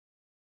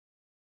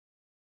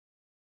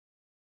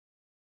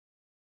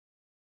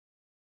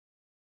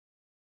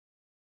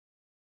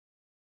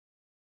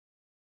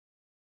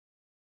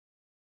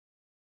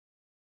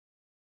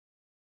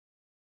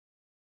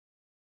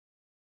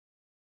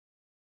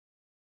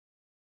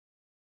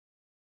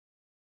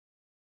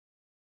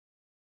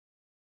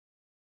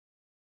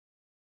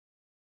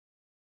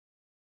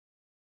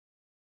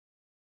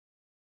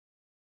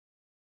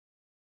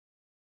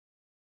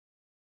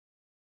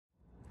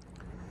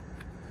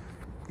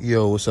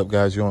Yo, what's up,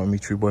 guys? You're on Me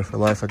Tree Boy for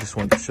Life. I just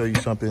wanted to show you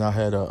something. I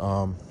had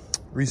a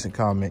recent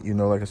comment. You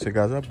know, like I said,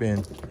 guys, I've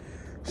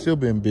still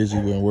been busy,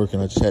 been working.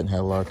 I just hadn't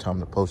had a lot of time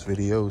to post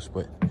videos,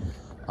 but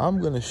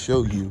I'm gonna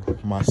show you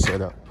my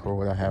setup for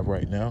what I have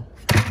right now.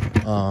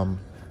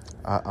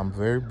 I'm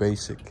very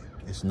basic.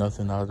 It's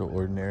nothing out of the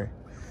ordinary,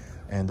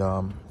 and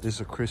this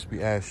is a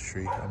crispy ash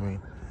tree. I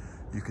mean,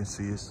 you can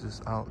see it's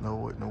just, I don't know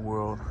what in the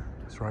world.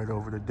 It's right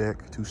over the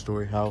deck,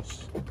 2-story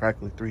house,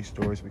 practically 3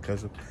 stories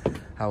because of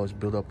how it's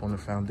built up on the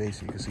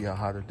foundation. You can see how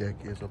high the deck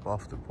is up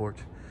off the porch.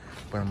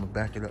 But I'm gonna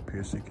back it up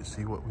here so you can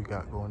see what we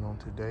got going on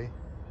today.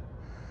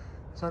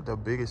 It's not the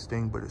biggest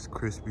thing, but it's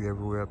crispy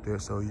everywhere up there,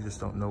 so you just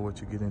don't know what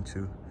you get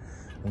into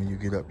when you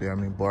get up there. I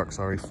mean, bark's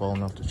already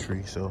falling off the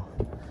tree, so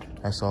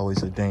that's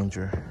always a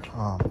danger.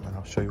 And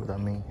I'll show you what I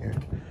mean here.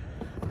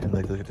 And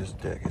look at this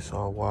deck, it's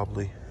all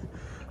wobbly.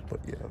 But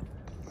yeah,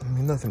 I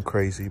mean, nothing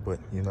crazy, but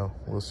you know,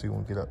 we'll see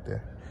when we get up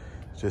there.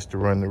 Just to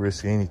run the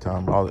risk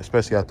anytime,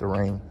 especially after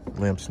rain,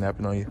 limbs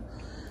snapping on you.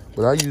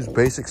 But I use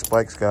basic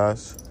spikes,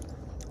 guys.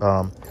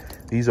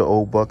 These are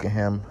old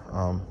Buckingham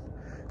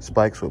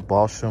spikes with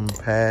balsam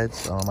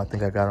pads. I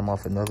think I got them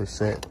off another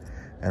set,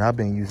 and I've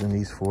been using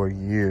these for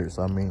years.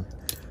 I mean,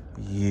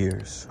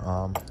 years.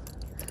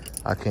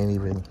 I can't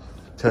even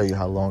tell you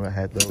how long I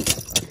had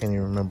those. I can't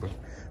even remember.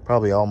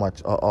 Probably all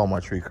my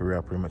tree career,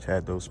 I pretty much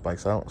had those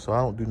spikes. So I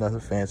don't do nothing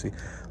fancy.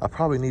 I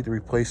probably need to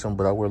replace them,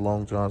 but I wear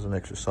long johns and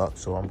extra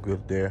socks, so I'm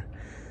good there.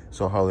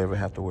 So I hardly ever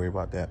have to worry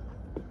about that.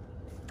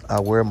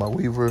 I wear my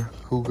Weaver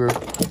Cougar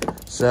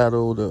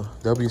saddle, the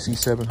WC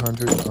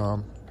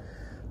 700,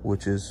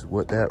 which is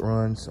what that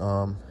runs.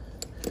 I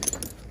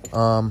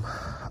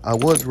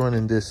was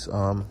running this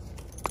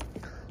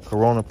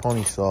Corona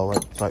pony saw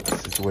type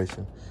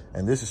situation,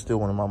 and this is still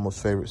one of my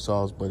most favorite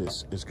saws, but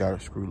it's got a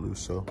screw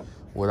loose. So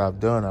what I've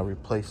done, I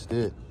replaced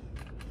it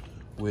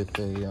with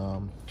a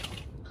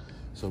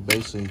so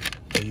basically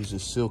I use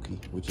this Silky,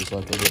 which is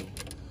like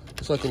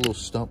a little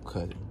stump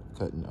cutting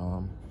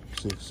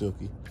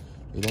Silky.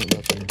 It ain't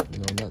nothing, you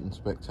know, nothing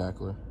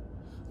spectacular.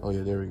 Oh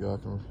yeah, there we go. I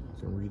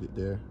can read it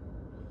there.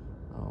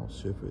 I'll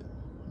ship it.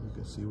 You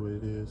can see what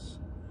it is.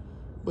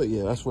 But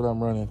yeah, that's what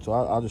I'm running. So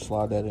I'll just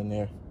slide that in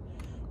there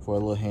for a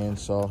little hand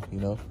saw. You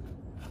know,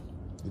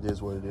 it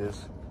is what it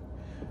is.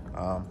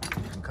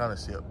 You can kind of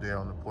see up there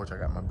on the porch, I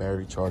got my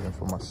battery charging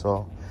for my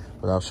saw,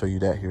 but I'll show you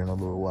that here in a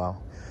little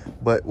while.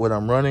 But what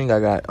I'm running, I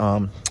got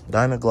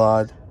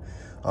Dynaglide,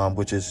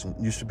 which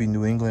used to be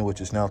New England,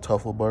 which is now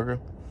Tuffelberger.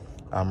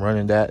 I'm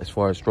running that. As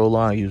far as stroll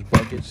line, I use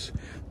buckets.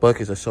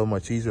 Buckets are so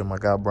much easier. My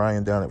guy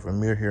Brian down at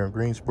Vermeer here in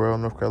Greensboro,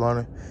 North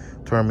Carolina,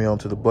 turned me on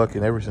to the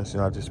bucket. Ever since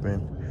then, I've just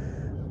been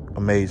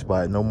amazed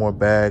by it. No more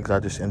bags.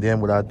 And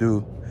then what I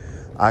do,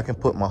 I can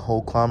put my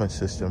whole climbing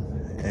system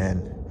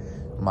in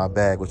my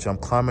bag, which I'm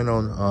climbing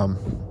on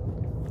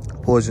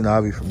Poison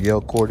Ivy from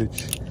Yale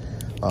Cordage,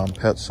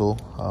 Petzl.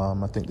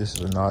 I think this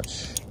is a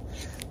Notch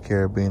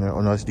carabiner.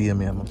 Oh no, it's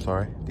DMM. I'm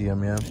sorry,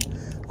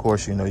 DMM. Of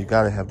course, you know, you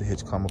gotta have the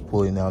hitch climber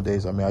pulley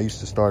nowadays. I mean, I used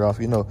to start off,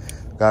 you know,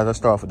 guys, I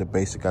start off with the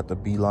basic. Got the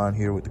B-line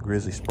here with the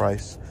Grizzly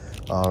Sprice,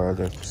 or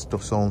the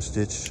Stone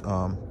Stitch,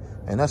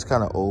 and that's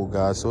kind of old,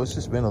 guys. So it's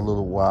just been a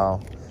little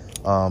while.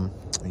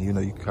 You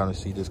know, you kind of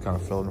see this kind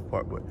of falling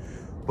apart, but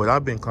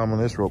I've been climbing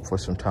this rope for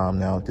some time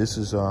now. This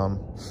is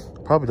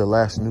probably the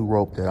last new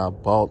rope that I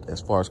bought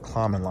as far as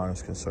climbing line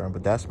is concerned,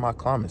 but that's my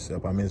climbing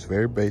setup. I mean, it's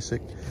very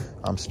basic.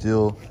 I'm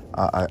still,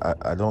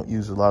 I don't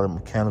use a lot of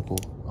mechanical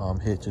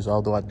hitches,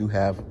 although I do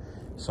have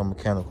some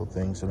mechanical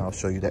things, and I'll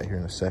show you that here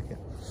in a second.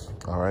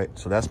 All right,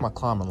 so that's my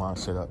climbing line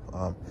setup.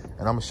 And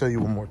I'm gonna show you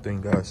one more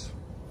thing, guys.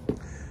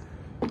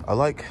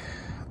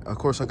 Of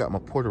course, I got my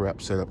porta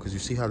wrap set up because you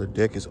see how the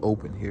deck is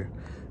open here.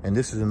 And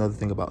this is another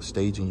thing about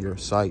staging your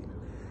site.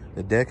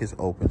 The deck is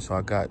open,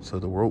 so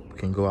the rope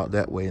can go out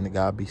that way, and the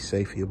guy will be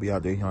safe. He'll be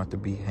out there. He don't have to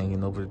be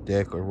hanging over the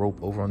deck or rope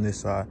over on this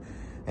side.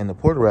 And the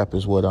porta wrap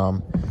is what,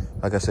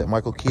 like I said,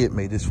 Michael Kidd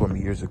made this for me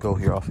years ago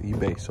here off of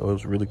eBay, so it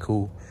was really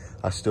cool.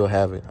 I still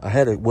have it. I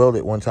had it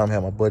welded one time.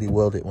 Had my buddy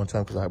weld it one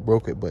time because I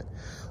broke it, but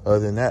other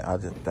than that,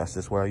 that's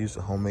just where I used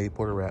a homemade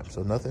porta wrap.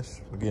 So nothing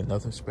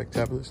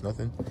spectacular. It's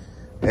nothing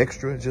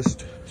extra,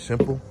 just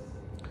simple.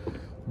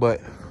 But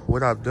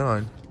what I've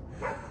done,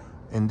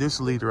 in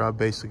this leader, I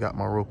basically got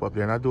my rope up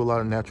there, and I do a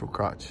lot of natural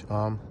crotch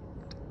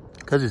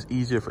because it's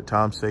easier for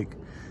time's sake.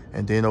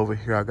 And then over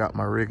here, I got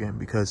my rigging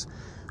because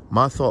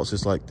my thoughts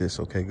is like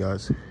this, okay,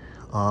 guys?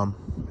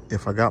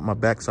 If I got my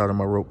backside of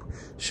my rope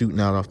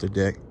shooting out off the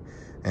deck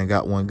and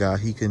got one guy,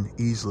 he can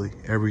easily,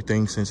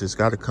 everything, since it's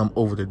got to come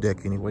over the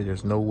deck anyway,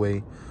 there's no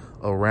way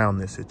around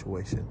this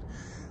situation.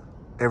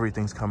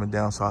 Everything's coming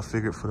down, so I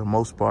figured for the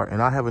most part,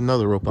 and I have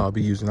another rope I'll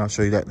be using. I'll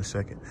show you that in a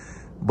second.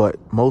 But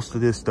most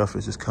of this stuff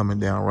is just coming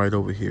down right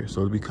over here.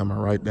 So it'll be coming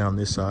right down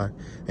this side.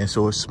 And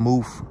so it's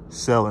smooth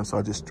sailing. So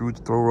I just threw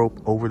the throw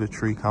rope over the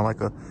tree, kind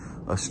of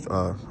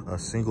like a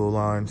single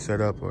line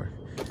setup, or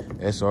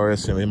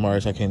SRS and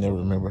MRS, I can't never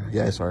remember.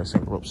 Yeah, SRS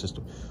rope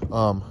system.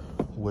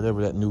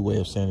 Whatever that new way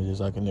of saying it is,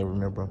 I can never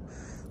remember.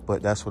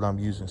 But that's what I'm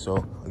using.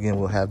 So again,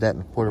 we'll have that in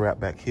the porta wrap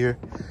back here,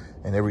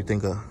 and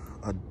everything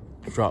a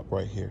drop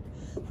right here.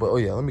 But oh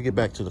yeah, let me get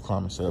back to the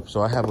climbing setup.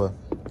 So I have a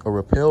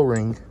rappel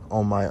ring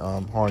on my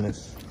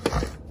harness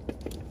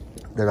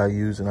that I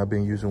use, and I've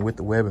been using with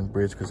the webbing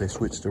bridge because they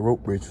switched the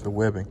rope bridge to the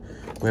webbing.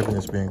 Webbing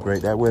has been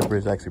great. That web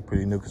bridge is actually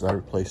pretty new because I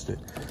replaced it,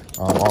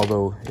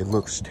 although it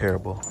looks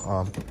terrible.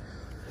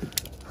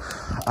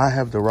 I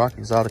have the Rock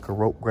Exotica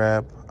rope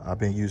grab. I've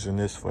been using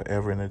this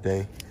forever and a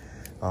day.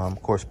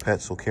 Of course,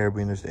 Petzl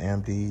carabiners, the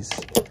MDs,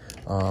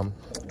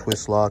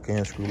 twist lock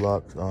and screw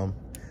lock,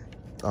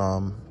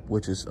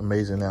 which is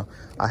amazing. Now,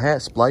 I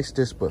had spliced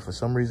this, but for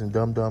some reason,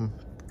 Dum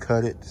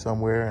cut it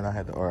somewhere, and I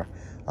had to, or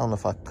I don't know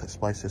if I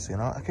spliced this in.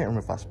 I can't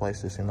remember if I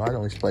spliced this in. No, I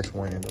only spliced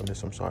one end on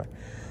this. I'm sorry.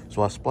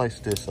 So I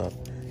spliced this up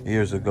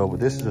years ago, but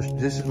this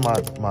is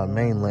my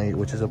main lane,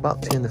 which is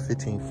about 10 to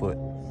 15 foot.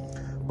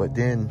 But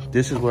then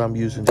this is where I'm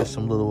using just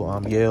some little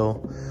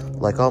Yale,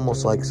 like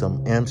almost like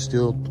some M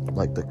steel,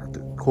 like the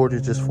cord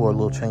is just for a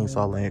little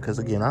chainsaw lane. Because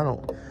again, I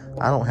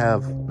don't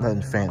have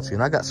nothing fancy,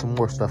 and I got some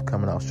more stuff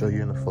coming. I'll show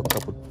you in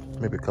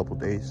maybe a couple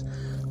days.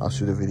 I'll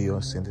shoot a video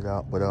and send it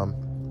out. But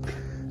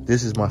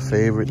this is my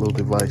favorite little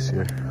device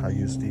here. I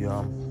use the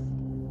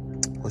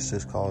what's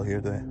this called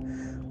here? The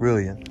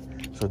Brilliant.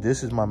 So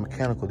this is my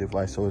mechanical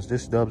device. So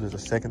this dubs as a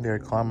secondary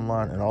climbing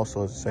line and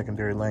also as a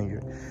secondary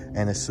lanyard,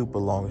 and it's super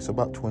long. It's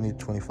about 20 to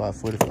 25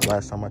 foot the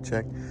last time I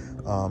checked.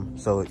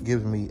 So it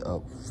gives me a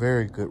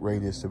very good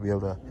radius to be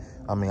able to,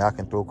 I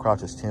can throw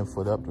crouches 10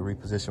 foot up to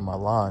reposition my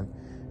line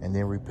and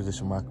then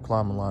reposition my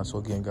climbing line. So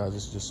again, guys,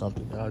 this is just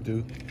something that I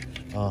do.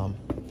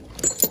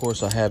 Of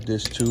course, I have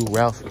this too.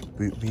 Ralph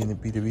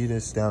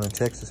Benavides down in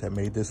Texas had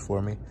made this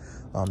for me.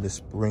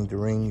 This ring to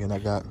ring, and I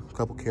got a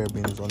couple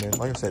carabiners on there.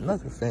 Like I said,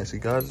 nothing fancy,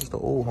 guys. Just the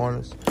old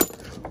harness,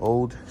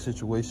 old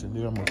situation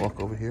there. I'm gonna walk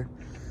over here.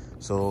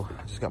 So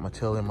I just got my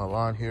tail in my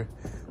line here.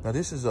 Now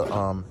this is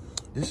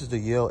the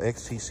Yale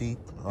XTC.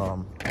 I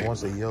want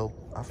to say Yale,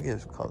 I forget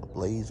it's called a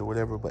Blaze or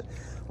whatever, but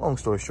long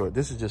story short,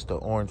 this is just the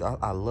orange.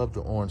 I love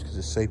the orange because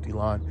it's safety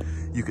line.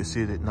 You can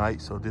see it at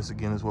night. So this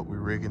again is what we're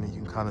rigging, and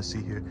you can kind of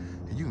see here,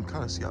 and you can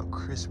kind of see how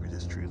crispy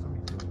this tree is. Let me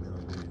zoom in a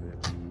little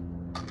bit.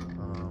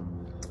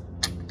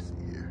 Let's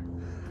see here.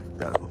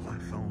 Gotta put my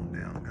phone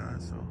down,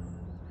 guys. So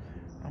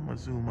I'm gonna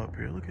zoom up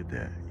here. Look at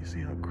that. You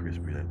see how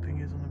crispy that thing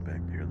is on the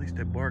back there? At least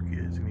that bark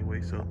is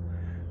anyway. So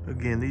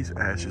again, these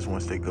ashes,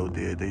 once they go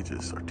dead, they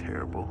just are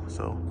terrible.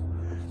 So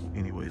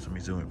anyways, let me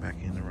zoom it back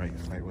in the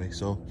right way.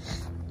 So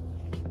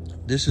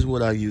this is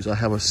what I use. I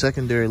have a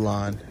secondary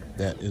line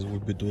that is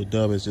with the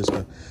dub. It's just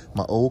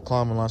my old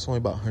climbing line. It's only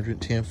about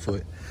 110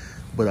 foot,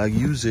 but I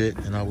use it,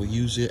 and I will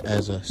use it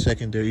as a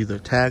secondary, either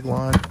tag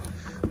line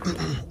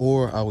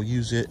or I will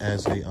use it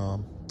as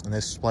a and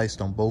that's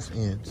spliced on both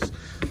ends.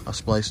 I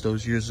spliced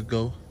those years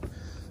ago,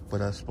 but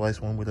I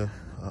spliced one with a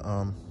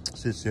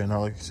stitch there.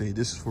 Now, like I say,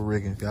 this is for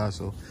rigging, guys,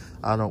 so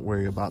I don't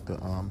worry about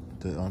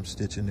the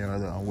stitching there, or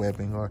the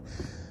webbing, or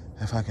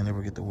if I can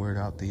ever get the word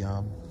out, the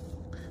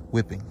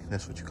whipping.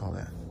 That's what you call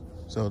that.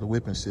 So the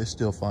whipping is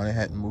still fine. It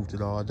hadn't moved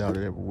at all. I doubt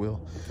it ever will.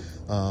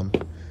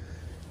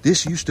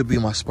 This used to be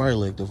my spider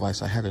leg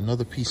device. I had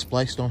another piece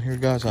spliced on here,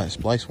 guys. I had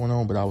spliced one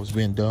on, but I was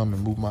being dumb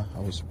and I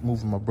was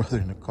moving my brother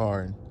in the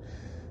car, and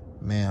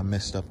man, I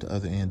messed up the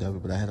other end of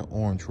it. But I had an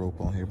orange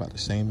rope on here about the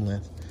same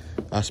length.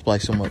 I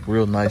spliced them up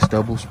real nice,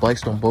 double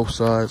spliced on both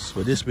sides.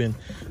 But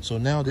so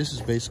now this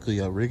is basically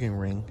a rigging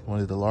ring, one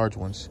of the large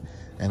ones,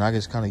 and I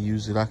just kind of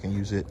use it. I can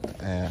use it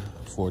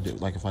for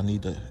like if I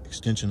need the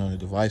extension on the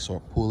device or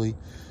a pulley,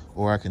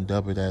 or I can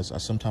dub it as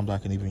sometimes I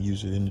can even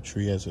use it in the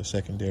tree as a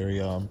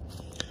secondary,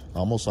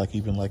 almost like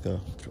even like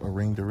a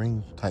ring to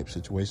ring type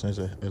situation,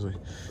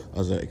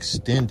 as an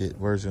extended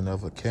version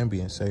of a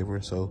Cambian saver.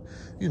 So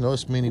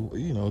it's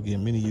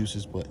many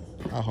uses, but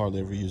I hardly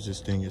ever use this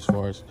thing as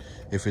far as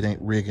if it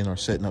ain't rigging or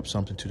setting up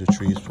something to the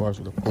tree, as far as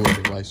with a pulley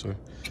device or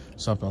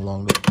something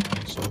along those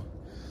lines. So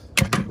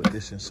let me put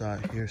this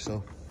inside here.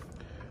 So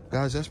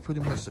guys, that's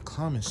pretty much the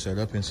climbing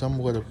setup and some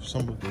of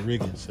the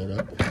rigging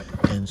setup.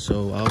 And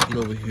so I'll get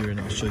over here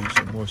and I'll show you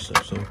some more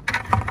stuff. So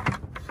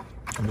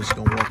I'm just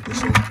gonna walk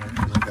this over here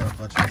because I got a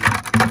bunch of gear.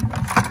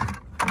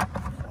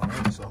 All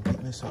right, so I'm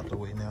getting this out the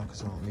way now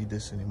because I don't need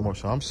this anymore.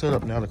 So I'm set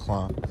up now to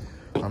climb.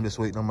 I'm just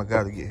waiting on my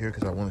guy to get here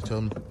because I want to tell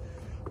him.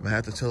 I'm gonna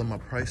have to tell him my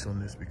price on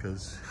this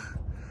because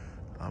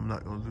I'm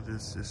not gonna do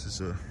this. This is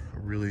a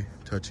really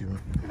touchy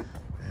one,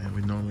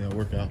 and I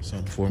work out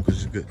something for him because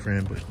he's a good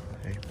friend. But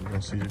hey, we're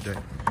gonna see today.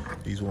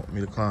 He's wanting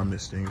me to climb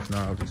this thing. If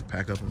not, I'll just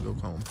pack up and go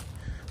home.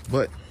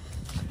 But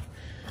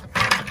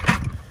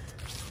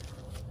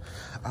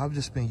I've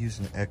just been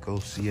using the Echo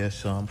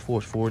CS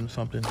Force Forward and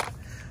something.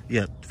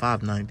 Yeah,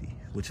 590,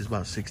 which is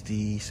about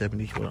 60,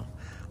 70, well,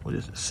 what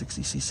is it,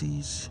 60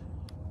 cc's?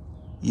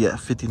 Yeah,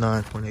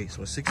 59.8,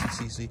 so a 60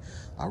 cc.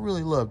 I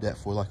really love that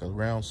for like a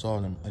round saw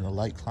and a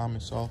light climbing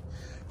saw,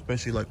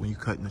 especially like when you're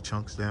cutting the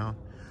chunks down.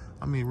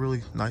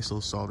 Really nice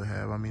little saw to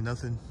have.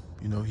 Nothing,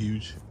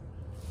 huge.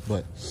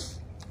 But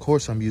of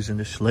course I'm using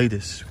this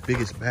latest,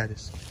 biggest,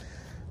 baddest,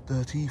 the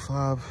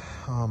T5,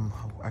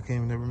 I can't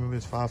even remember,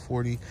 it's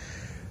 540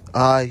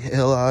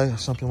 ILI or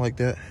something like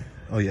that.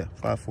 Oh yeah,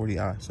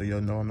 540i. So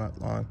y'all know I'm not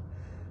lying.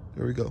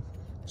 There we go.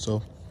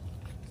 So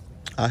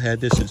I had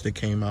this since they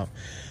came out.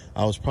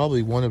 I was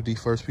probably one of the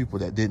first people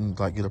that didn't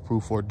like get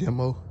approved for a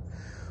demo,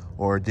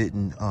 or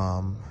didn't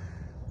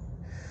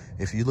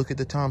if you look at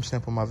the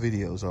timestamp on my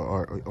videos,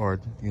 or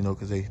you know,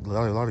 because a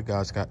lot of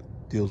guys got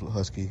deals with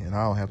Husky, and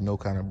I don't have no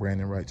kind of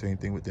branding rights or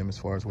anything with them as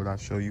far as what I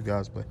show you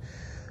guys, but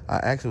I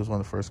actually was one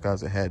of the first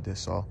guys that had this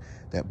saw,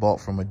 that bought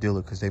from a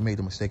dealer, because they made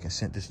a mistake and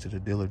sent this to the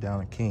dealer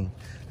down in King.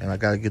 And I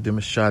got to give them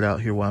a shout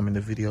out here while I'm in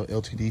the video.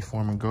 LTD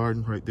Farm and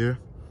Garden right there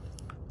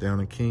down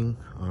in King.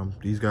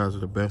 These guys are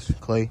the best.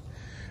 Clay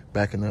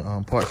back in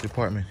the parts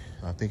department.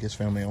 I think his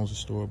family owns a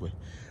store, but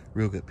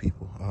real good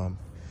people.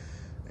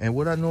 And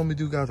what I normally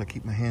do, guys, I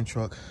keep my hand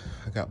truck.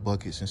 I got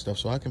buckets and stuff,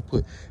 so I can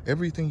put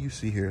everything you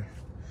see here,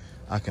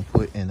 I can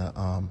put in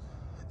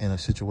a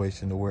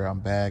situation to where I'm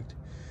bagged.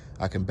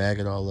 I can bag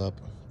it all up,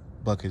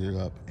 bucket it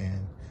up,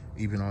 and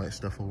even all that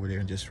stuff over there,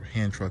 and just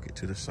hand truck it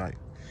to the site.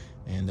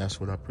 And that's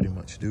what I pretty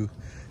much do.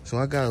 So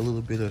I got a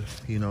little bit of,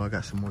 you know, I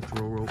got some more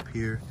throw rope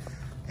here,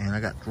 and I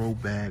got throw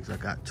bags, I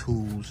got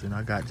tools, and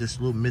I got just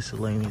little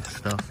miscellaneous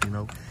stuff, you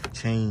know,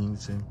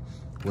 chains and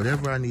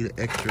whatever I need an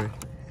extra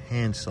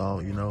hand saw,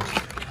 you know.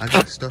 I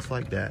got stuff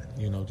like that,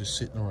 you know, just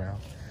sitting around.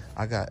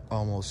 I got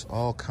almost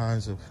all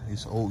kinds of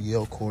these old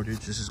Yale cordage.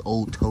 This is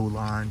old tow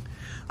line.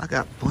 I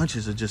got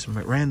bunches of just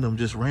random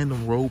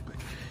rope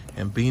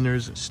and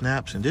beaners and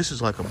snaps. And this is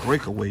like a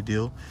breakaway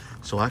deal.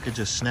 So I could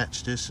just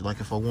snatch this. Like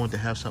if I wanted to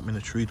have something in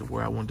the tree to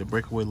where I wanted to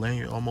breakaway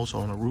lanyard almost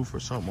on a roof or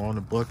something, or on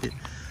the bucket.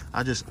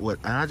 I just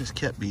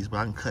kept these, but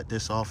I can cut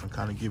this off and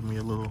kind of give me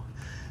a little,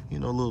 you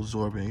know, a little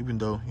absorbent, even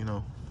though, you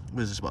know,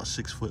 what is this, about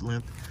 6 foot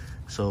length.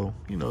 So,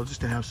 you know, just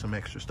to have some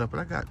extra stuff.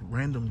 But I got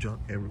random junk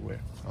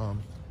everywhere.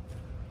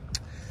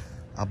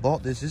 I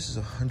bought this. This is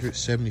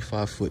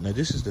 175 foot. Now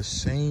this is the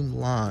same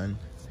line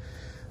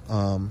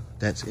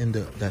that's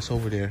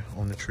over there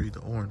on the tree, the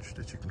orange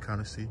that you can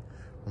kind of see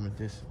from a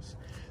distance.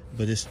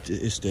 But it's the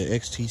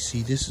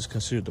XTC. This is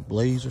considered the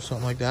Blaze or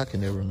something like that. I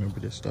can never remember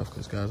this stuff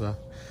because, guys, I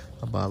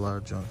buy a lot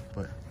of junk,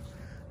 but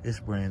it's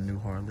brand new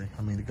hardly.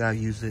 I mean, the guy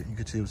used it. You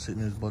could see it was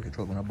sitting in his bucket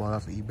truck when I bought it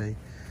off of eBay.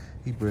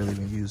 He barely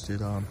even used it.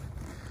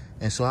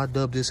 And so I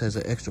dubbed this as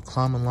an extra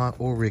climbing line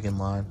or rigging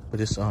line, but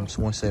it's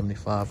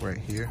 175 right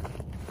here.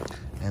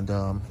 And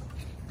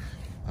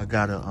I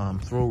got a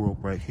throw rope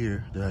right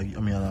here that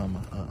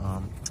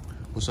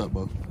what's up,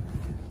 Bo?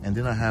 And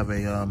then I have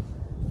a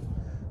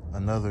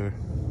another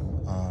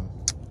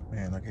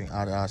man, I can't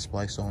I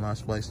splice on I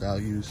splice that I'll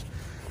use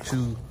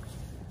to,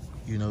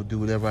 you know, do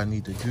whatever I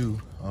need to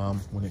do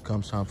when it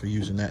comes time for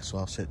using that. So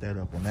I'll set that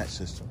up on that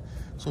system.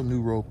 So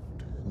new rope,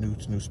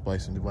 new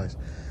splicing device.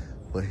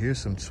 But here's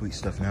some sweet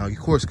stuff. Now, of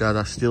course, guys,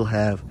 I still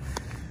have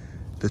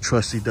the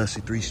trusty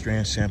dusty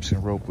 3-strand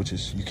Samson rope, which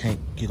is, you can't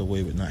get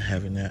away with not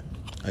having that.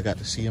 I got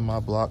the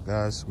CMI block,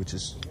 guys, which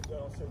is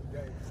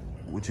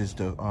the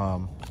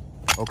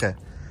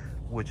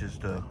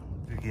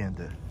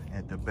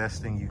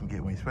best thing you can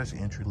get when, especially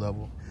entry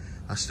level.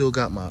 I still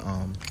got my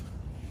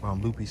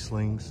loopy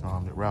slings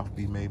that Ralph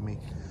B made me.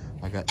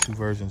 I got 2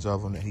 versions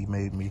of them that he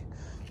made me,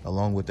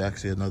 along with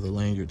actually another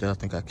lanyard that I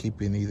think I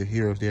keep in either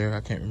here or there.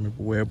 I can't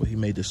remember where, but he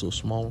made this little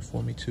small one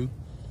for me too.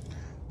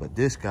 But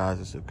this, guys,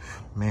 is a,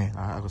 man,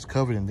 I was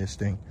covered in this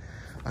thing.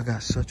 I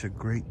got such a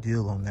great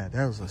deal on that.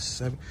 That was by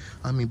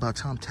the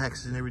time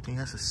taxes and everything,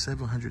 that's a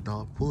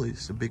 $700 pulley.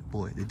 It's a big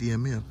boy, the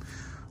DMM.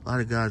 A lot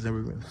of guys never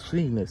even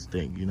seen this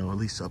thing, you know, at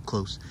least up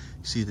close.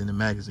 You see it in the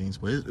magazines,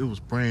 but it was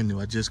brand new.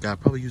 I just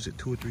got, probably used it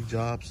 2 or 3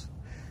 jobs.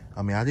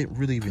 I mean, I didn't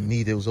really even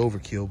need it. It was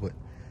overkill, but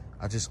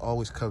I just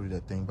always covered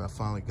that thing, but I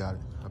finally got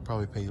it. I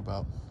probably paid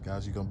about,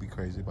 guys, you're gonna be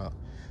crazy, about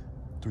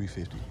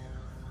 $350.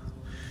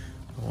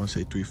 I wanna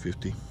say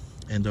 $350.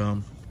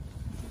 And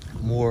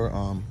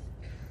more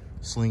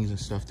slings and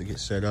stuff to get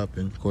set up,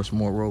 and of course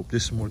more rope.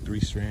 This is more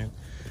 3-strand.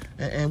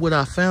 And what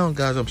I found,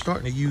 guys, I'm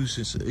starting to use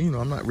this, you know,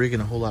 I'm not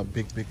rigging a whole lot of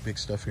big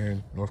stuff here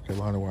in North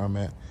Carolina where I'm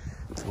at.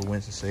 For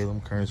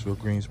Winston-Salem, Kernersville,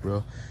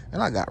 Greensboro.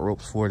 And I got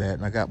ropes for that,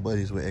 and I got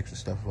buddies with extra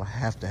stuff if I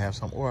have to have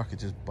some, or I could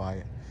just buy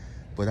it.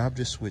 But I've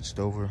just switched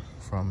over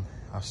from,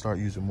 I start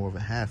using more of a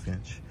 1/2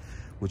 inch,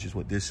 which is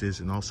what this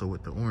is, and also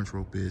what the orange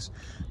rope is,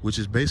 which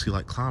is basically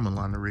like climbing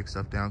line to rig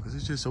stuff down, because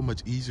it's just so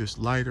much easier. It's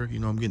lighter. You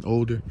know, I'm getting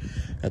older.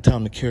 Got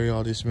time to carry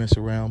all this mess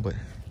around. But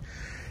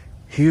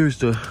here's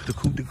the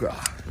coup de grace.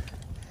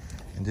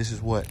 And this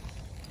is what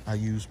I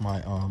use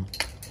my,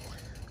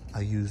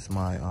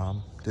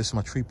 this is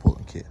my tree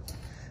pulling kit.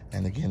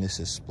 And again, this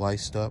is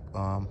spliced up.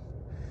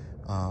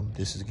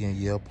 This is, again,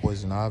 Yale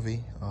Poison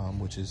Ivy,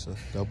 which is a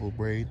double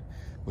braid,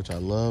 which I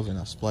love. And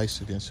I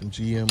spliced it in some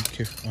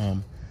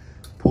GM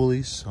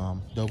pulleys,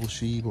 double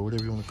sheave or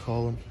whatever you want to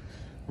call them.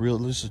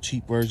 This is a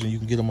cheap version. You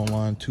can get them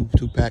online, two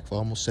pack for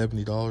almost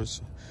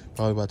 $70,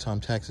 probably by the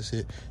time taxes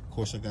hit. Of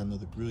course, I got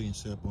another Brilliant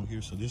setup on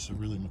here, so this is a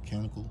really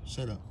mechanical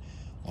setup.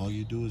 All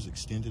you do is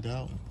extend it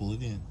out and pull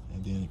it in,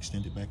 and then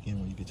extend it back in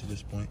when you get to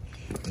this point.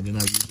 And then I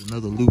use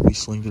another loopy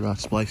sling that I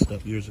spliced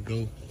up years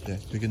ago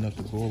that's big enough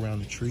to go around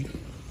the tree.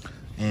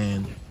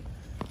 And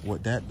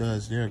what that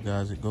does there,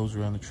 guys, it goes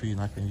around the tree, and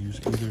I can use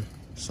either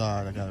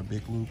side. I got a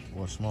big loop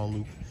or a small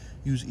loop,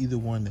 use either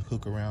one to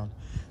hook around,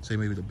 say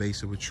maybe the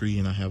base of a tree,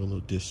 and I have a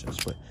little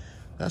distance. But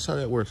that's how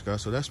that works,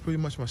 guys. So that's pretty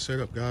much my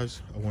setup,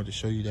 guys. I wanted to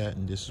show you that,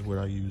 and this is what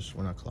I use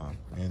when I climb.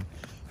 And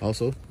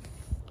also,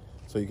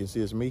 so you can see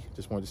it's me.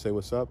 Just wanted to say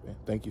what's up, and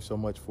thank you so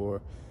much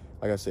for,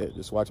 like I said,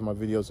 just watching my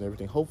videos and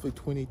everything. Hopefully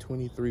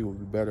 2023 will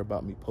be better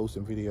about me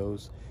posting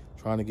videos,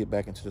 trying to get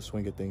back into the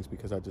swing of things,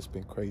 because I've just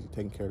been crazy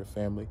taking care of the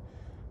family.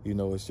 You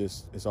know,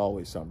 it's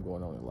always something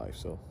going on in life,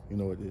 so you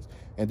know what it is.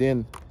 And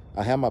then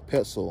I have my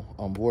Petzl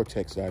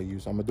Vortex that I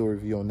use. I'm gonna do a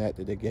review on that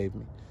they gave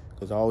me,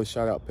 because I always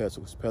shout out Petzl,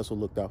 because Petzl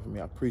looked out for me.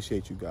 I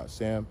appreciate you guys,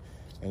 Sam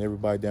and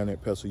everybody down there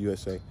at Petzl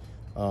USA.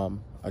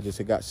 I just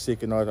had got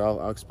sick and all that.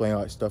 I'll explain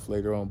all that stuff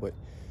later on, but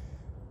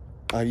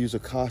I use a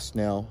cost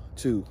now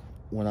too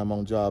when I'm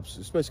on jobs,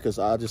 especially because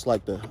I just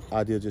like the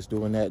idea of just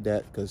doing that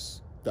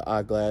because the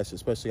eyeglass,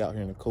 especially out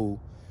here in the cold,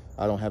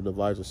 I don't have the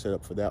visor set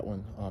up for that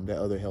one, that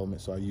other helmet,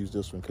 so I use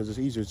this one because it's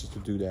easier just to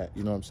do that,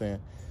 you know what I'm saying?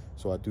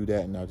 So I do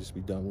that and I'll just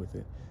be done with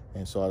it.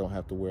 And so I don't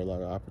have to wear a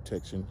lot of eye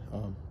protection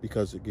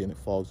because, again, it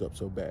fogs up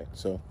so bad.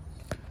 So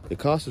the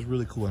cost is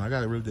really cool, and I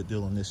got a really good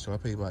deal on this, so I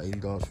paid about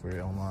 $80 for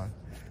it online,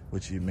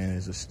 which, man,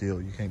 is a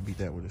steal. You can't beat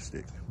that with a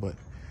stick. But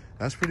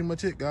that's pretty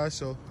much it, guys.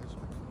 So,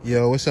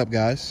 yo, what's up,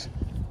 guys?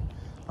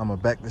 I'm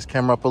gonna back this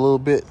camera up a little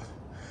bit.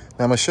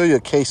 Now I'm gonna show you a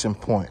case in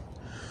point.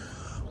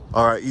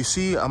 All right, you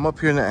see, I'm up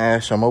here in the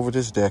ash. I'm over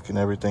this deck and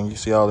everything. You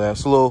see all that?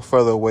 It's a little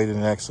further away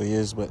than it actually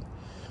is, but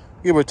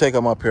give or take,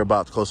 I'm up here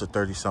about close to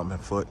 30-something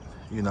foot,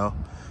 you know.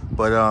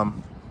 But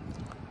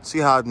see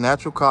how I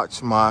natural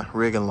caught my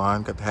rigging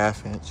line, got the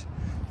 1/2 inch,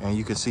 and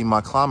you can see my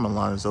climbing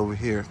line is over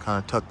here,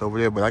 kind of tucked over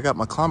there. But I got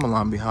my climbing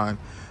line behind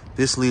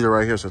this leader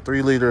right here. It's a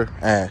 3-liter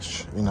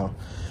ash, you know.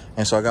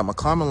 And so I got my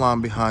climbing line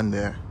behind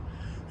there.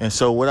 And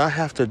so what I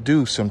have to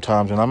do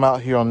sometimes, and I'm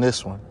out here on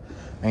this one,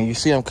 and you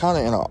see I'm kind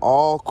of in an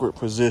awkward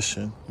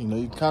position. You know,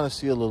 you can kind of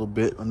see a little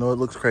bit. I know it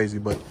looks crazy,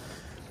 but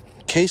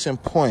case in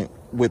point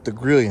with the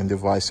grilling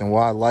device and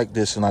why I like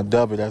this and I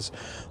dub it as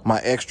my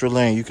extra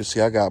lane. You can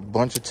see I got a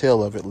bunch of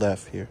tail of it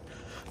left here.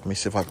 Let me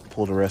see if I can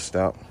pull the rest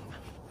out.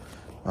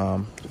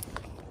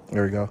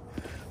 There we go.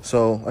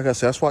 So like I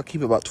said, that's why I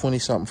keep it about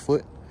 20-something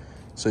foot.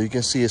 So you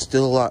can see it's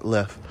still a lot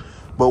left.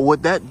 But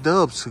what that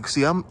dubs,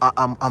 see, I'm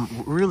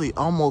really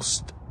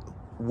almost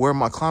where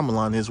my climbing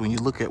line is when you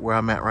look at where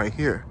I'm at right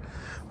here.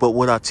 But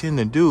what I tend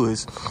to do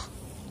is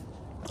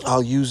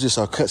I'll use this,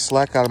 I'll cut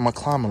slack out of my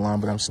climbing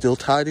line, but I'm still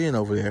tied in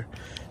over there.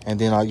 And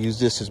then I'll use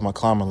this as my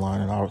climbing line,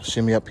 and I'll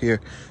shimmy up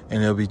here,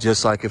 and it'll be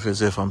just like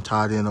as if I'm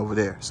tied in over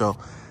there. So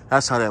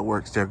that's how that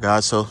works there,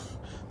 guys. So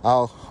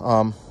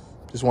I'll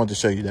just wanted to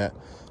show you that.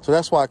 So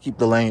that's why I keep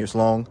the lanyards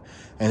long.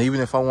 And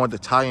even if I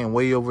wanted to tie in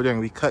way over there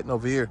and be cutting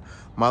over here,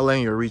 my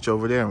lanyard reach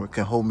over there and it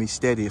can hold me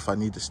steady if I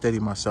need to steady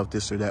myself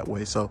this or that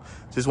way. So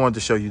just wanted to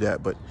show you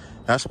that. But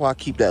that's why I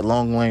keep that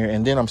long lanyard.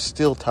 And then I'm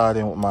still tied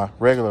in with my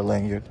regular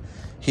lanyard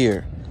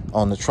here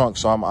on the trunk.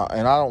 So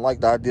and I don't like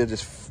the idea of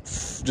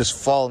just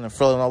falling and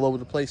flailing all over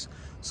the place.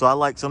 So I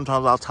like,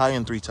 sometimes I'll tie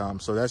in 3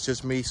 times. So that's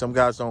just me. Some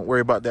guys don't worry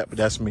about that, but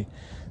that's me.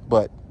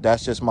 But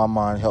that's just my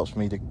mind. It helps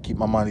me to keep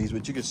my mind easy.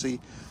 But you can see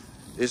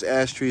this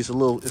ash tree is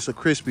it's a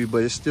crispy,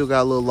 but it's still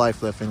got a little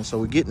life left in it. So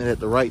we're getting it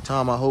at the right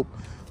time, I hope.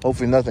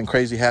 Hopefully nothing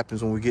crazy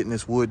happens when we're getting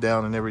this wood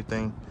down and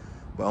everything.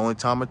 But only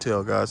time will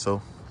tell, guys.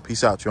 So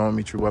peace out. You're on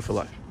me, True Wife for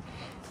Life.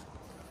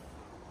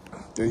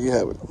 There you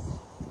have it.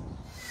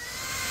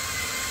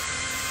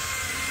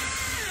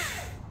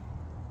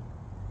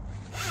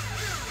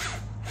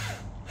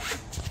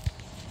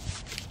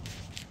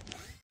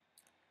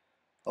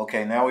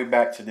 Okay, now we're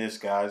back to this,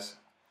 guys.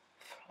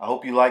 I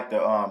hope you like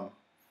the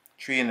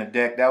tree in the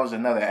deck. That was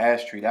another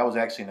ash tree. That was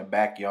actually in the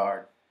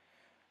backyard.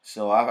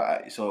 So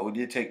so it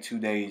did take 2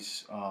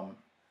 days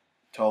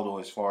total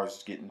as far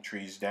as getting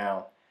trees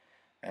down.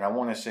 And I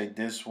want to say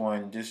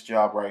this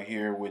job right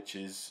here, which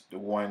is the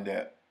one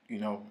that, you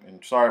know,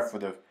 and sorry for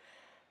the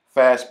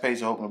fast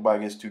pace. I hope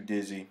nobody gets too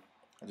dizzy.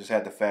 I just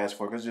had to fast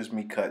forward because it's just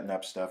me cutting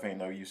up stuff. Ain't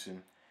no use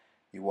in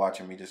you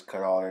watching me just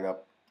cut all that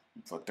up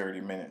for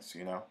 30 minutes,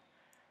 you know.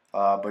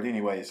 But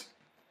anyways,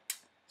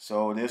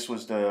 so this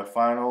was the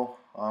final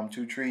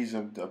 2 trees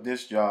of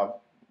this job,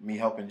 me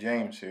helping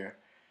James here.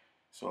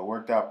 So it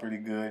worked out pretty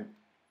good.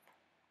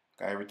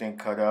 Got everything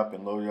cut up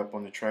and loaded up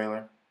on the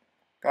trailer.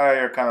 Got out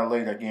here kind of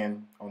late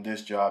again on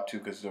this job too,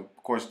 because of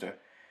course the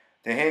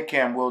head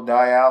cam will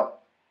die out.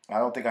 I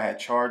don't think I had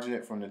charged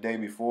it from the day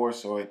before,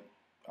 so I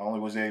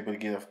only was able to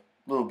get a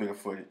little bit of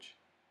footage.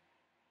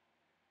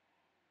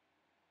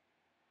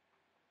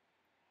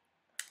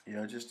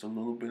 Yeah, just a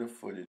little bit of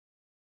footage.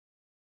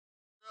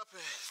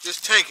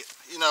 Just take it,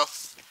 you know.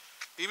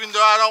 Even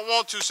though I don't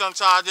want to,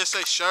 sometimes I just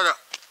say, shut up.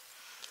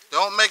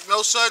 Don't make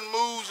no sudden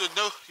moves or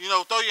no, you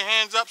know, throw your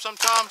hands up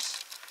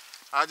sometimes.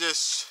 I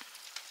just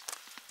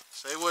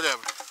say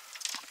whatever.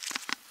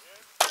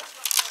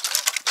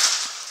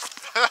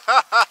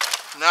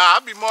 Nah,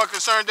 I'd be more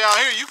concerned down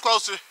here. You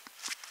closer.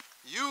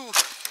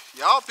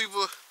 Y'all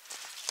people,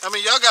 I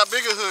mean, y'all got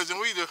bigger hoods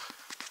than we do.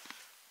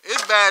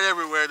 It's bad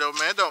everywhere though,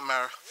 man. It don't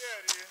matter.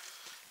 Yeah, it is.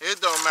 It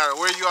don't matter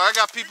where you are. I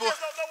got people. You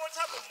just don't know what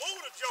type of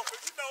mood a joker,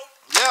 you know.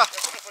 Yeah.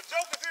 If a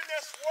joker's in there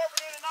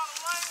swerving in and out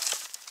of lane,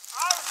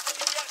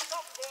 obviously he got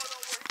something going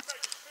on where he's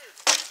making serious.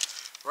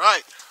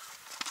 Right.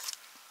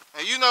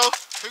 And you know,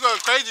 here goes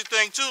a crazy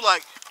thing too,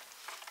 like,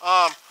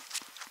 I'm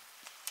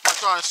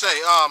trying to say,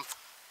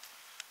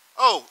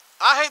 oh,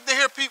 I hate to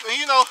hear people, and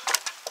you know,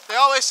 they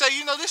always say,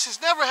 you know, this has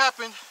never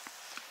happened.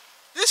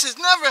 This has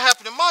never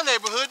happened in my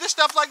neighborhood. This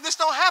stuff like this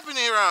don't happen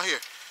around here.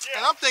 Yeah.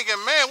 And I'm thinking,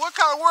 man, what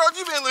kind of world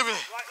you been living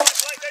in? Like their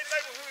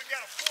neighborhood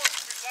got a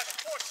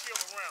force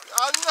shield around it.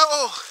 I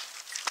know.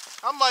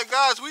 I'm like,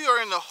 guys, we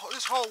are in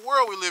this whole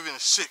world we live in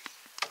is sick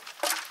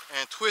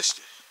and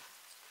twisted.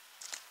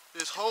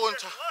 This whole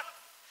entire.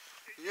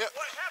 Yep.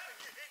 What happened?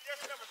 It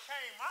just never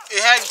came out.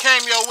 It hadn't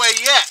came your way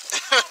yet.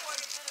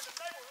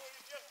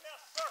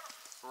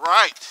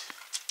 Right.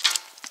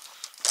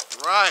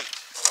 Right.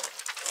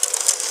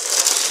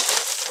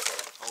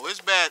 Oh,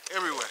 it's bad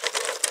everywhere.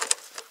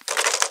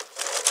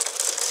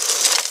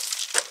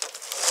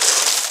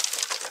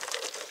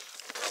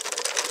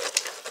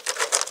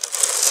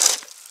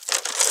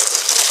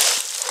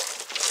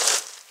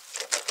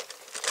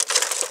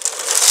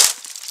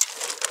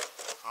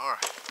 All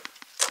right.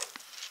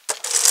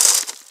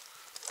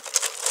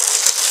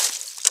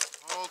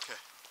 Okay.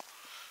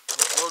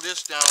 Let's blow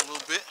this down a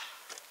little bit.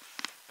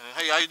 And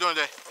hey, how you doing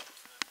today?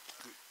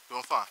 Good.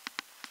 Doing fine.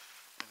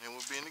 And then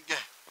we'll be in the game.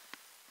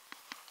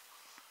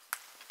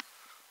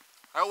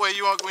 That way,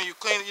 you want when you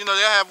clean it, you know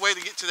they'll have a way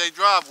to get to their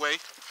driveway.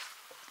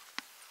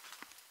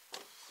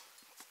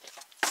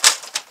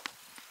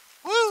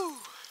 Woo!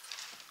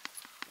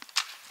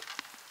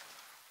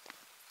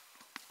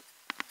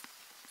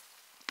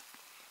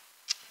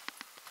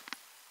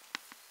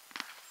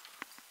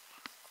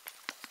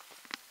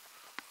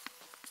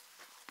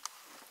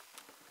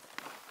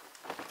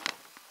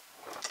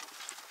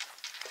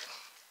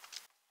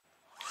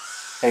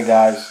 Hey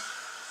guys,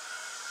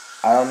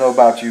 I don't know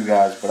about you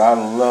guys, but I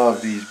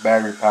love these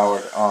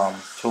battery-powered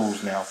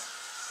tools now.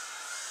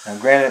 Now,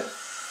 granted,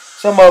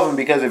 some of them,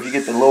 because if you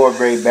get the lower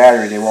grade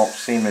battery, they won't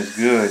seem as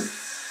good.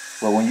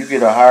 But when you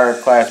get a higher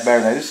class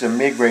battery, now this is a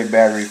mid-grade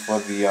battery for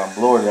the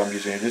blower that I'm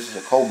using here. This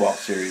is a Cobalt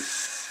series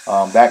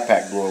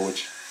backpack blower,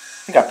 which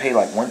I think I paid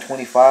like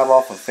 $125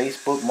 off of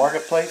Facebook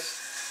Marketplace.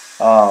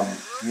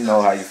 You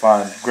know how you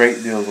find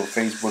great deals with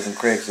Facebook and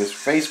Craigslist.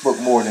 Facebook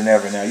more than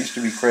ever now. It used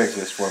to be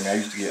Craigslist for me. I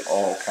used to get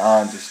all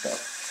kinds of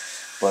stuff.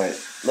 But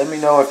let me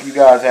know if you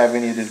guys have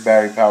any of this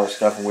battery powered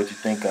stuff and what you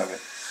think of it.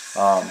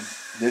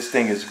 This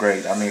thing is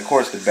great. I mean, of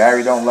course, the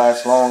battery don't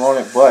last long on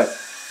it, but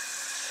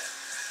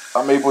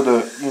I'm able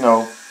to, you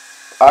know,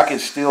 I can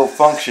still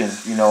function,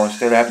 you know,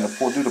 instead of having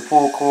to do the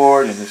pull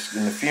cord and the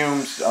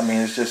fumes. I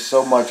mean, it's just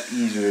so much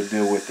easier to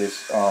deal with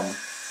this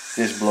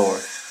this blower.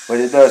 But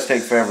it does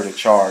take forever to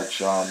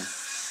charge.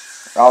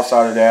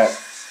 Outside of that,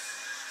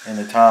 and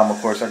the time,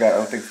 of course,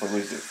 I think for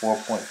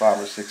 4.5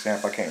 or 6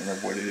 amp. I can't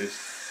remember what it is.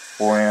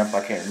 4 amp. I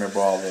can't remember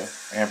all the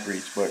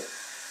amperage. But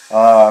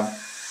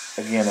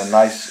again, a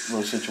nice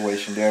little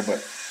situation there.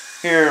 But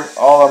here,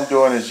 all I'm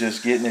doing is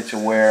just getting it to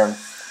where,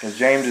 because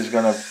James is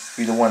going to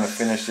be the one to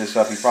finish this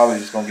up. He's probably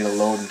just going to get a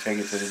load and take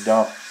it to the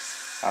dump.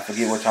 I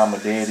forget what time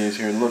of day it is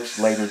here. It looks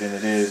later than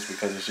it is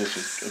because it's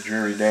just a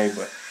dreary day.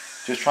 But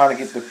just trying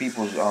to get the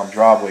people's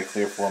driveway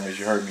clear for them, as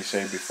you heard me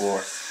say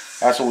before.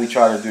 That's what we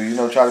try to do. You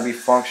know, try to be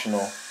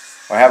functional,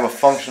 or have a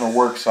functional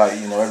work site.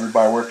 You know,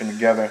 everybody working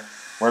together,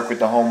 work with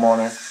the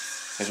homeowner,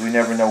 because we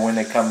never know when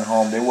they're coming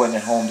home. They wasn't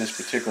at home this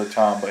particular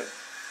time, but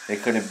they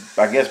could have,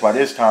 I guess by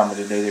this time of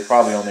the day, they're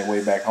probably on their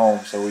way back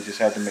home. So we just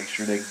had to make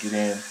sure they get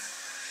in,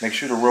 make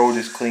sure the road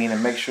is clean,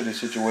 and make sure the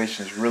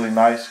situation is really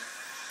nice.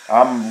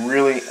 I'm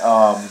really,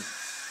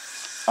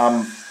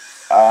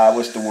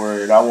 what's the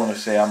word? I want to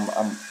say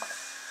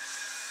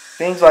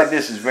things like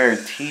this is very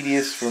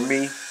tedious for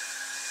me,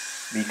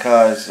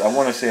 because I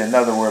want to say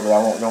another word, but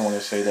I don't want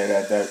to say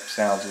that. That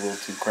sounds a little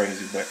too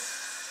crazy, but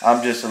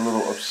I'm just a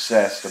little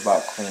obsessed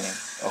about cleaning.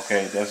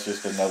 Okay, that's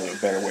just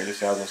better way to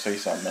say. I was going to say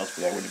something else,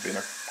 but that would have been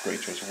a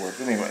great choice of words.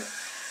 But anyway,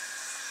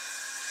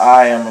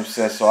 I am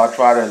obsessed, so I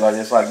try to, like,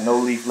 it's like no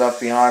leaf left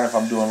behind if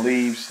I'm doing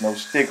leaves, no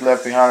stick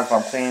left behind if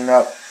I'm cleaning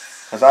up,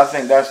 because I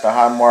think that's the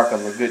high mark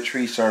of a good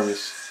tree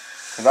service.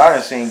 Because I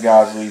done seen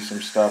guys leave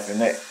some stuff,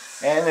 and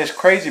it's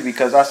crazy,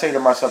 because I say to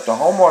myself, the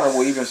homeowner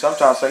will even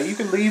sometimes say, you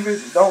can leave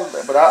it, don't,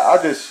 but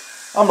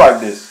I'm like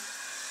this.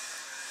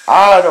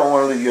 I don't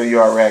want to leave your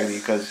yard raggedy,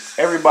 because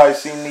everybody's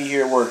seen me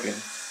here working,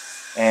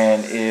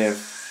 and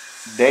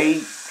if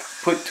they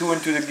put two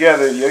and two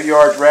together, your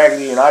yard's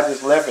raggedy, and I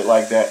just left it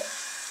like that,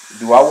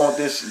 do I want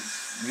this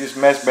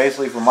mess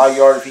basically for my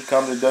yard if he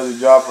comes and does a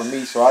job for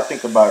me? So I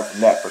think about it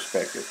from that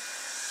perspective.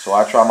 So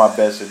I try my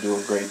best to do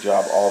a great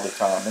job all the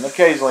time. And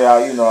occasionally,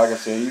 like I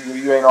said,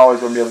 you ain't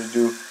always going to be able to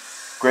do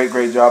great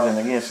jobs. And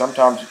again,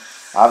 sometimes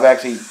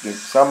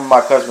some of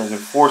my customers have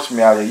forced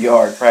me out of the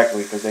yard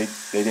practically because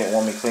they didn't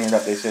want me cleaning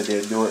up. They said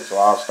they'd do it, so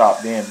I'll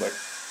stop then. But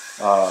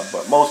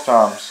most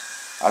times,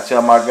 I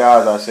tell my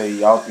guys, I say,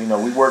 y'all,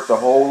 we worked a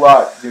whole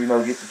lot, get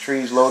the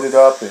trees loaded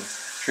up and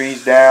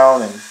trees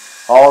down and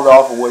hauled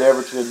off or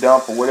whatever to the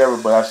dump or whatever.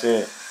 But I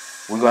said,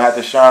 we're going to have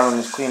to shine on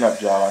this cleanup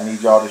job. I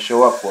need y'all to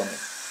show up for me.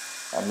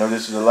 I know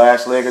this is the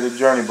last leg of the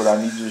journey, but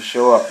I need you to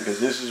show up because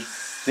this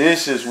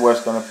is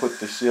what's going to put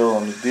the seal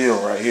on the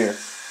deal right here.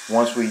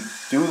 Once we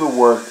do the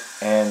work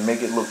and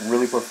make it look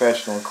really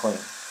professional and clean.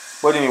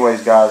 But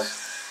anyways, guys,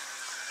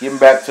 getting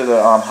back to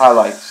the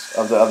highlights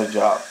of the other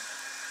job.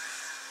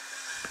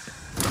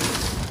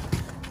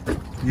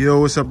 Yo,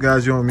 what's up,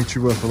 guys? You want to meet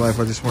you up for life?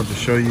 I just wanted to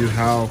show you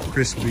how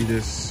crispy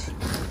this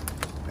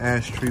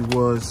ash tree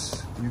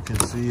was. You can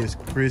see it's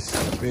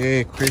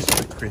crispy,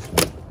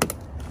 crispy.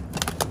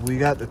 We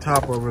got the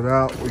top of it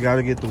out. We got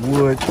to get the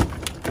wood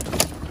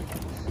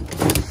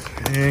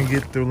and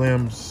get the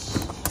limbs.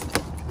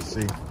 Let's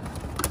see,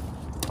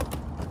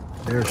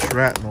 there's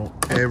shrapnel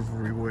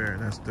everywhere.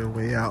 That's the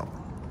way out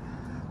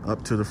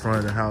up to the front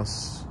of the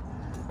house.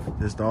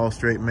 Just all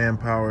straight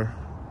manpower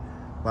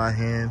by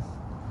hand,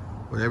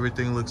 but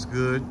everything looks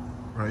good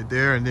right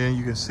there. And then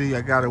you can see I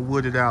got it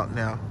wooded out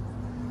now.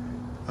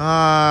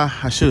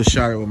 I should have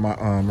shot it with my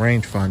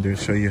rangefinder to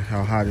show you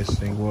how high this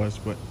thing was,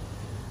 but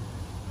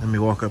let me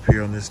walk up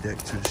here on this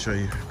deck too to show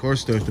you. Of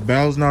course, the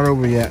battle's not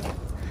over yet.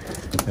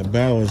 The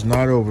battle is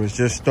not over. It's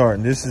just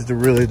starting. This is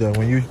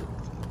when you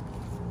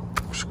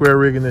square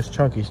rigging this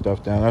chunky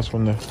stuff down. That's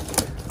when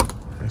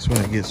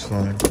it gets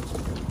fun.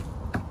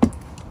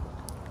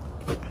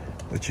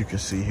 But you can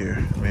see here,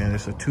 man,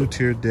 it's a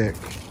 2-tier deck,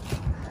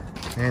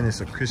 and it's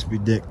a crispy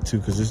deck too.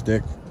 Because this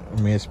deck, I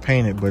mean, it's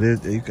painted, but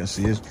you can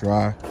see it's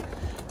dry.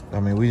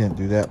 I mean, we didn't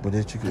do that, but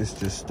it's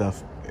just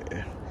stuff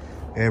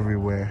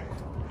everywhere.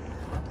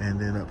 And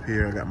then up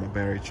here, I got my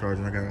battery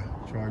charging. I gotta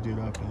charge it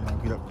up, and I'll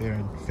get up there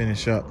and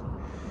finish up.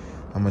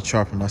 I'm gonna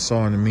sharpen my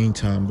saw in the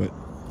meantime, but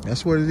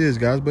that's what it is,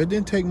 guys. But it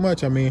didn't take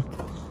much. I mean,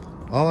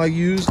 all I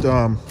used,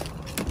 of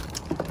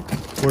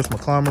course, my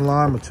climbing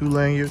line, my 2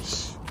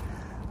 lanyards.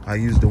 I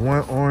used the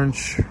 1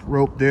 orange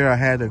rope there. I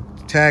had a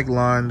tag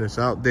line that's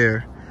out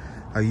there.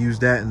 I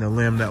used that in the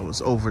limb that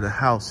was over the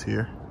house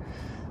here.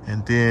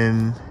 And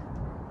then,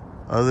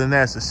 other than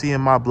that, it's the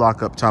CMI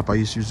block up top. I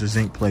used to use the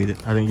zinc plated.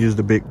 I didn't use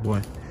the big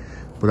boy.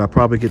 But I'll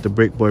probably get the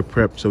brick boy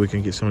prepped so we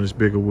can get some of this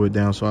bigger wood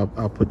down. So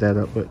I'll put that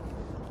up. But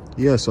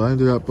yeah, so I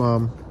ended up,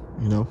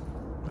 you know,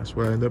 that's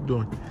what I ended up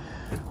doing.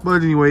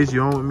 But anyways,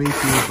 you're on with me,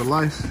 Feeding for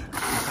Life.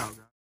 Peace out,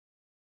 guys.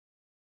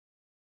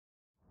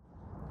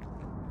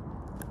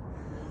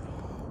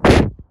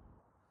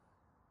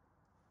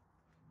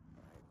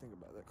 Think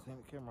about that. Clean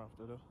the camera off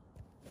there, though.